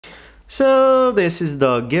So this is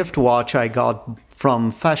the gift watch I got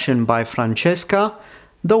from Fashion by Francesca,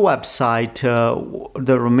 the website,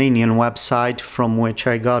 the Romanian website from which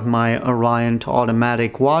I got my Orient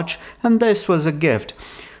automatic watch, and this was a gift.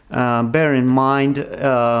 Bear in mind,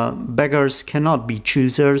 beggars cannot be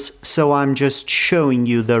choosers, so I'm just showing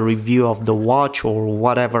you the review of the watch or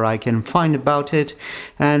whatever I can find about it,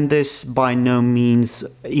 and this by no means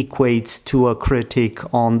equates to a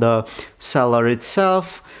critic on the seller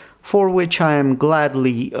itself, for which I am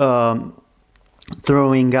gladly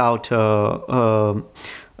throwing out a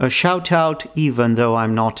shout out, even though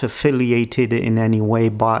I'm not affiliated in any way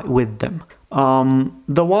with them.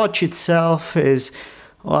 The watch itself is,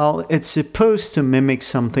 well, it's supposed to mimic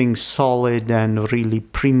something solid and really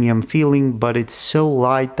premium feeling, but it's so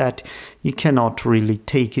light that you cannot really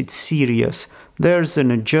take it serious. There's an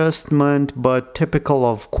adjustment, but typical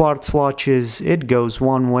of quartz watches, it goes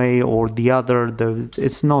one way or the other.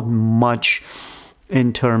 It's not much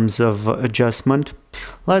in terms of adjustment.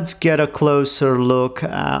 Let's get a closer look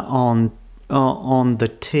on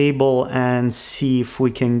the table and see if we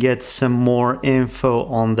can get some more info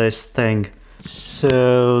on this thing.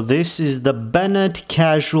 So this is the Benett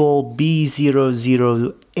Casual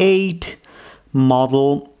B008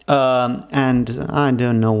 model. And I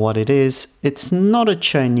don't know what it is. It's not a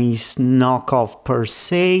Chinese knockoff per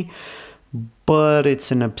se, but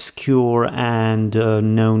it's an obscure and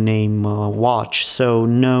no-name watch, so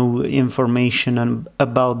no information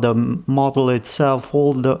about the model itself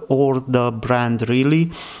or the brand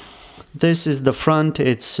really. This is the front.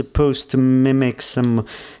 It's supposed to mimic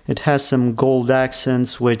it has some gold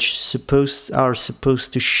accents which are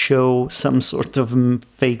supposed to show some sort of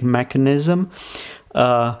fake mechanism.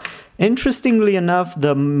 Interestingly enough,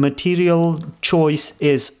 the material choice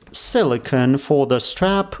is silicone for the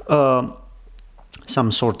strap, some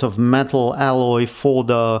sort of metal alloy for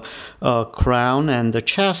the crown and the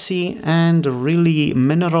chassis, and really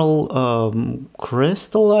mineral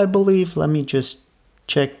crystal, I believe. Let me just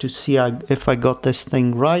check to see if I got this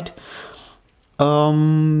thing right.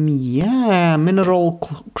 Yeah, mineral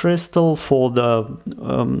crystal for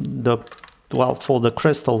for the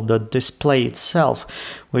crystal, the display itself,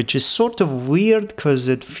 which is sort of weird because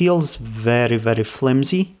it feels very, very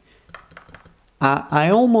flimsy. I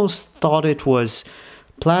almost thought it was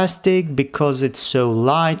plastic because it's so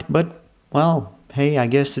light, but well, hey, I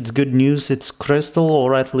guess it's good news. It's crystal,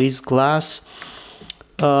 or at least glass.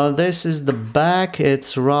 This is the back.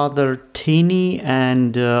 It's rather teeny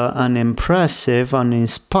and unimpressive,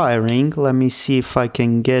 uninspiring. Let me see if I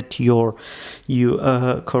can get you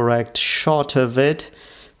a correct shot of it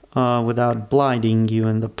without blinding you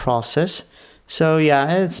in the process. So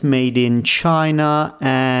yeah, it's made in China,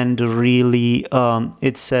 and really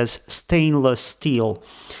it says stainless steel.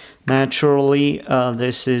 Naturally,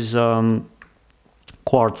 this is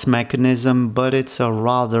quartz mechanism, but it's a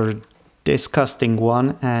rather disgusting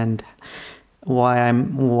one, and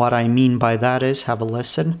what I mean by that is, have a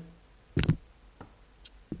listen.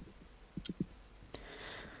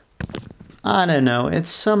 I don't know,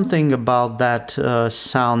 it's something about that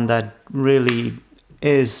sound that really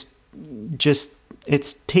is just,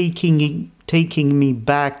 it's taking me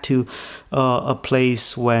back to a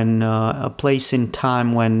place in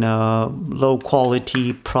time when low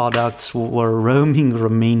quality products were roaming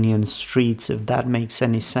Romanian streets, if that makes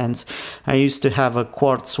any sense. I used to have a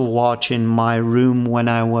quartz watch in my room when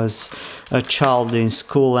I was a child in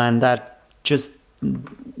school, and that just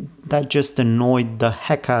annoyed the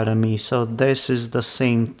heck out of me. So this is the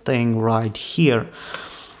same thing right here.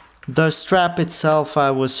 The strap itself,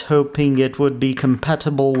 I was hoping it would be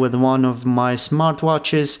compatible with one of my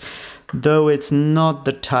smartwatches, though it's not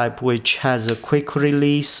the type which has a quick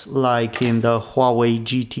release like in the Huawei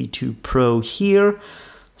GT2 Pro here,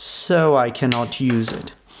 so I cannot use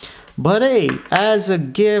it. But hey, as a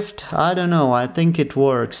gift, I don't know, I think it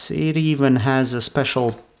works. It even has a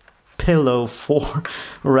special pillow for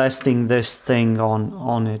resting this thing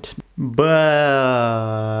on it.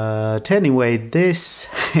 But anyway, this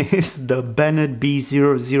is the Benett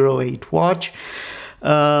B008 watch,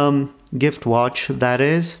 gift watch that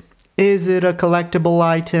is. Is it a collectible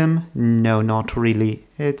item? No, not really.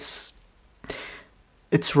 It's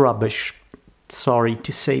rubbish. Sorry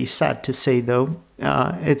to say, sad to say though.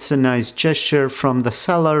 It's a nice gesture from the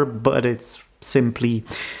seller, but it's simply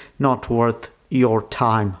not worth your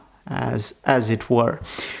time, as it were.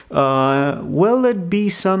 Will it be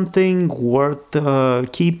something worth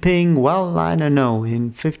keeping? Well, I don't know.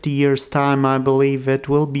 In 50 years time, I believe it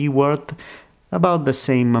will be worth about the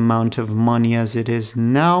same amount of money as it is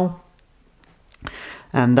now.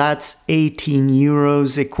 and that's 18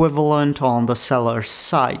 euros equivalent on the seller's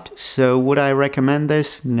side. So would I recommend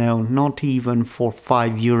this? No, not even for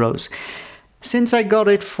 5 euros. Since I got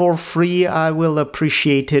it for free, I will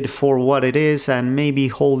appreciate it for what it is and maybe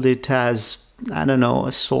hold it as, I don't know,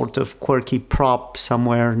 a sort of quirky prop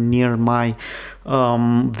somewhere near my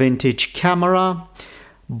vintage camera.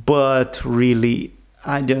 But really,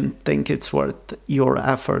 I don't think it's worth your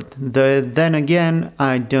effort. Then again,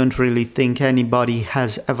 I don't really think anybody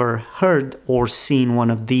has ever heard or seen one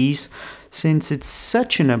of these, since it's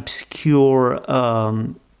such an obscure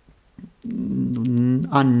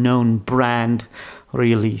unknown brand.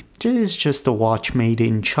 Really, it's just a watch made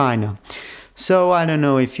in China. So I don't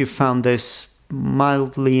know if you found this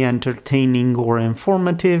mildly entertaining or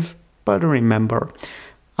informative, but remember,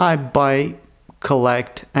 I buy,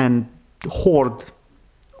 collect and hoard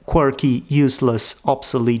quirky, useless,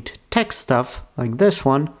 obsolete tech stuff like this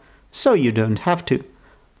one, so you don't have to.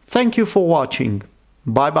 Thank you for watching.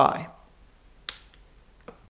 Bye bye.